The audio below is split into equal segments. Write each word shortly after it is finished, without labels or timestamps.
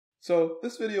So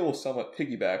this video will somewhat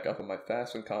piggyback off of my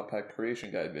fast and compact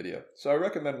creation guide video, so I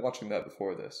recommend watching that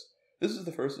before this. This is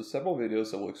the first of several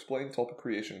videos that will explain Tulpa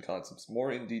creation concepts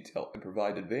more in detail and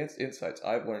provide advanced insights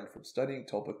I've learned from studying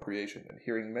Tulpa creation and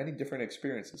hearing many different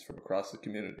experiences from across the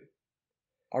community.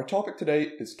 Our topic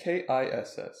today is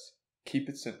KISS. Keep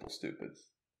it simple, stupid.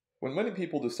 When many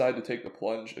people decide to take the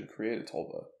plunge and create a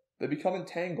Tulpa, they become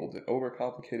entangled in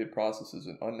overcomplicated processes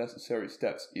and unnecessary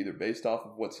steps either based off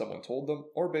of what someone told them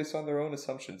or based on their own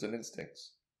assumptions and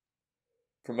instincts.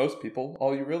 For most people,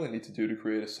 all you really need to do to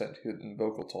create a sentient and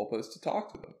vocal tulpa is to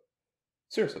talk to them.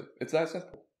 Seriously, it's that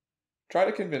simple. Try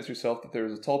to convince yourself that there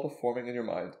is a tulpa forming in your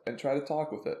mind and try to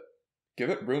talk with it.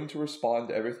 Give it room to respond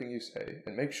to everything you say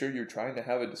and make sure you're trying to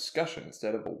have a discussion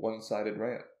instead of a one-sided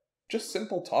rant. Just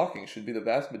simple talking should be the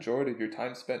vast majority of your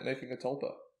time spent making a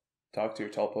tulpa. Talk to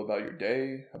your tulpa about your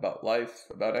day, about life,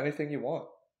 about anything you want.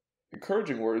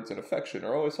 Encouraging words and affection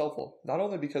are always helpful, not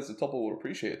only because the tulpa will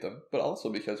appreciate them, but also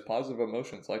because positive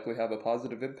emotions likely have a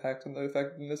positive impact on the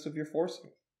effectiveness of your forcing.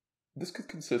 This could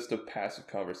consist of passive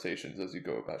conversations as you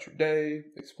go about your day,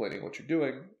 explaining what you're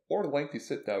doing, or lengthy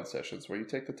sit-down sessions where you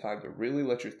take the time to really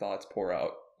let your thoughts pour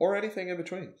out, or anything in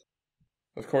between.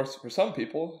 Of course, for some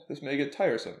people, this may get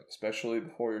tiresome, especially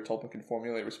before your tulpa can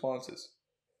formulate responses.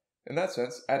 In that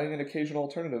sense, adding in occasional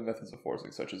alternative methods of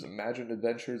forcing, such as imagined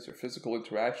adventures or physical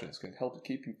interactions, can help to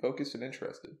keep you focused and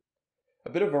interested.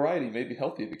 A bit of variety may be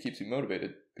healthy if it keeps you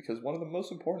motivated, because one of the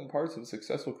most important parts of a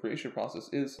successful creation process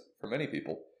is, for many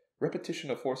people, repetition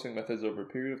of forcing methods over a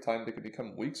period of time that can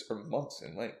become weeks or months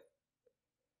in length.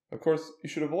 Of course, you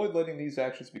should avoid letting these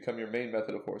actions become your main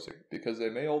method of forcing, because they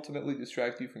may ultimately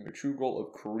distract you from your true goal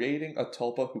of creating a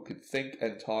tulpa who can think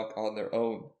and talk on their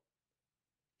own.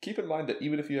 Keep in mind that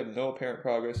even if you have no apparent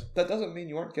progress, that doesn't mean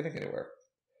you aren't getting anywhere.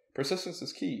 Persistence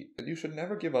is key, and you should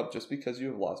never give up just because you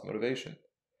have lost motivation.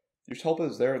 Your tulpa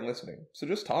is there and listening, so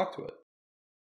just talk to it.